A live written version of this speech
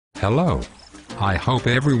Hello. I hope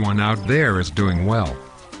everyone out there is doing well.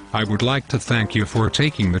 I would like to thank you for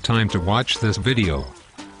taking the time to watch this video.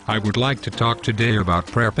 I would like to talk today about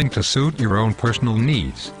prepping to suit your own personal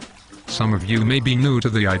needs. Some of you may be new to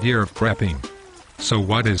the idea of prepping. So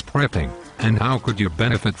what is prepping, and how could you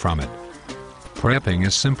benefit from it? Prepping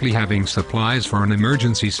is simply having supplies for an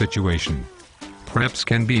emergency situation. Preps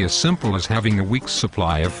can be as simple as having a week's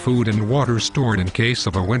supply of food and water stored in case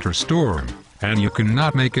of a winter storm, and you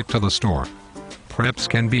cannot make it to the store. Preps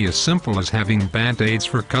can be as simple as having band-aids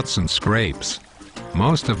for cuts and scrapes.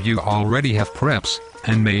 Most of you already have preps,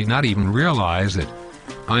 and may not even realize it.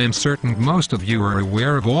 I am certain most of you are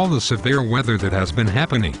aware of all the severe weather that has been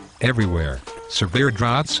happening everywhere. Severe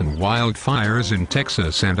droughts and wildfires in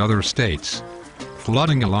Texas and other states.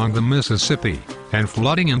 Flooding along the Mississippi, and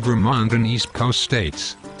flooding in Vermont and East Coast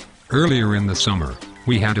states. Earlier in the summer,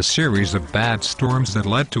 we had a series of bad storms that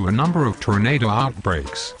led to a number of tornado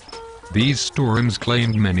outbreaks. These storms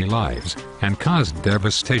claimed many lives, and caused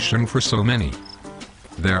devastation for so many.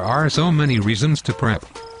 There are so many reasons to prep.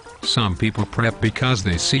 Some people prep because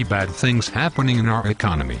they see bad things happening in our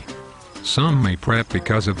economy. Some may prep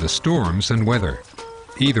because of the storms and weather.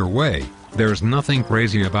 Either way, there's nothing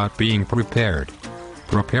crazy about being prepared.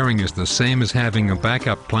 Preparing is the same as having a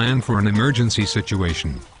backup plan for an emergency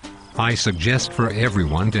situation. I suggest for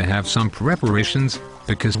everyone to have some preparations,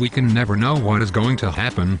 because we can never know what is going to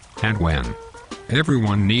happen, and when.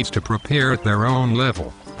 Everyone needs to prepare at their own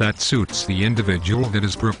level, that suits the individual that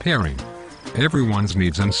is preparing. Everyone's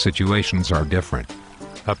needs and situations are different.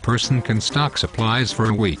 A person can stock supplies for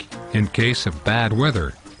a week, in case of bad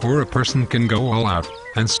weather, or a person can go all out,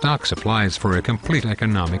 and stock supplies for a complete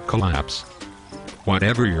economic collapse.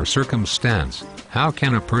 Whatever your circumstance, how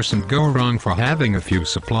can a person go wrong for having a few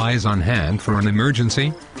supplies on hand for an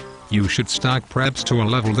emergency? You should stock preps to a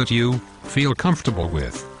level that you feel comfortable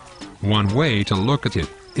with. One way to look at it,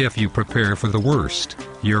 if you prepare for the worst,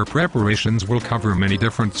 your preparations will cover many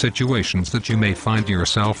different situations that you may find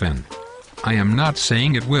yourself in. I am not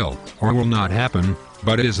saying it will or will not happen,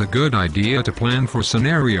 but it is a good idea to plan for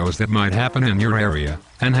scenarios that might happen in your area,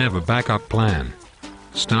 and have a backup plan.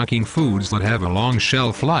 Stocking foods that have a long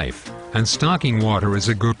shelf life, and stocking water is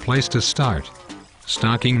a good place to start.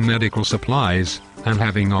 Stocking medical supplies, and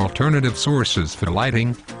having alternative sources for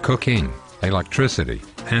lighting, cooking, electricity,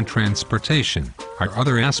 and transportation, are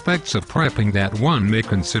other aspects of prepping that one may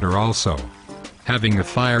consider also. Having a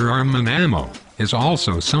firearm and ammo is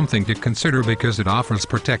also something to consider because it offers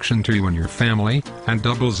protection to you and your family, and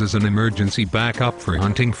doubles as an emergency backup for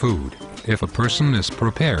hunting food. If a person is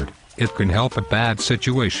prepared, it can help a bad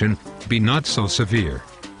situation be not so severe.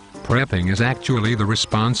 Prepping is actually the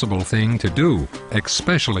responsible thing to do,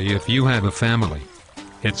 especially if you have a family.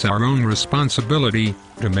 It's our own responsibility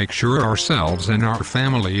to make sure ourselves and our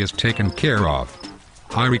family is taken care of.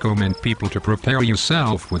 I recommend people to prepare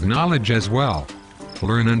yourself with knowledge as well.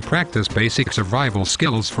 Learn and practice basic survival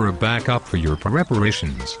skills for a backup for your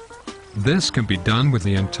preparations. This can be done with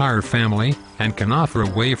the entire family, and can offer a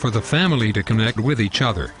way for the family to connect with each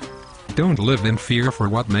other. Don't live in fear for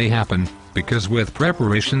what may happen, because with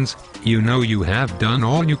preparations, you know you have done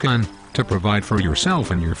all you can to provide for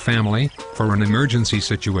yourself and your family for an emergency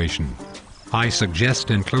situation. I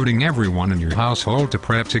suggest including everyone in your household to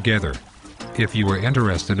prep together. If you are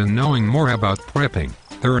interested in knowing more about prepping,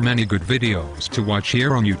 there are many good videos to watch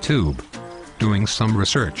here on YouTube. Doing some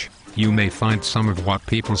research, you may find some of what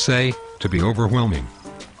people say to be overwhelming.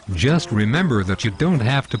 Just remember that you don't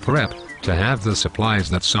have to prep to have the supplies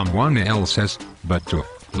that someone else has, but to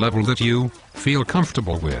a level that you feel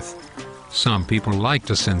comfortable with. Some people like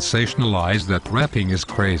to sensationalize that prepping is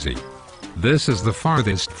crazy. This is the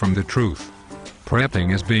farthest from the truth.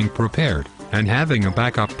 Prepping is being prepared, and having a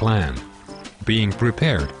backup plan. Being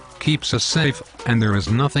prepared keeps us safe, and there is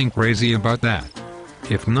nothing crazy about that.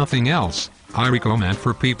 If nothing else, I recommend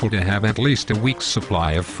for people to have at least a week's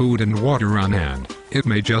supply of food and water on hand. It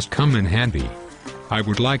may just come in handy. I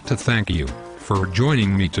would like to thank you for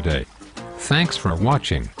joining me today. Thanks for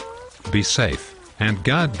watching. Be safe, and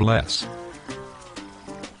God bless.